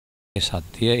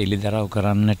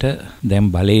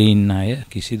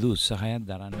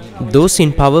Those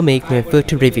in power make no effort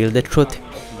to reveal the truth,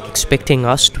 expecting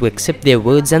us to accept their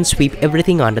words and sweep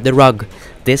everything under the rug.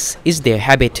 This is their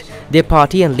habit. Their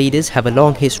party and leaders have a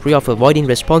long history of avoiding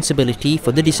responsibility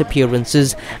for the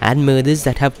disappearances and murders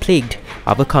that have plagued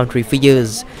our country for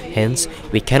years. Hence,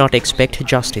 we cannot expect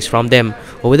justice from them.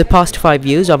 Over the past 5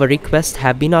 years, our requests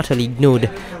have been utterly ignored.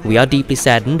 We are deeply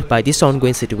saddened by this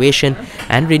ongoing situation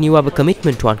and renew our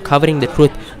commitment to uncovering the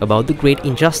truth about the great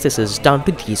injustices done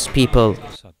to these people.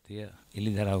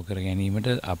 එළිදරව් කර ගැනීමට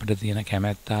අපිට තියෙන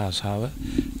කැමැත්ත ආශාව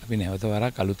අපි නැවත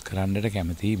වරක් අලුත් කරන්නට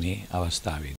කැමතියි මේ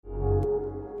අවස්ථාවේ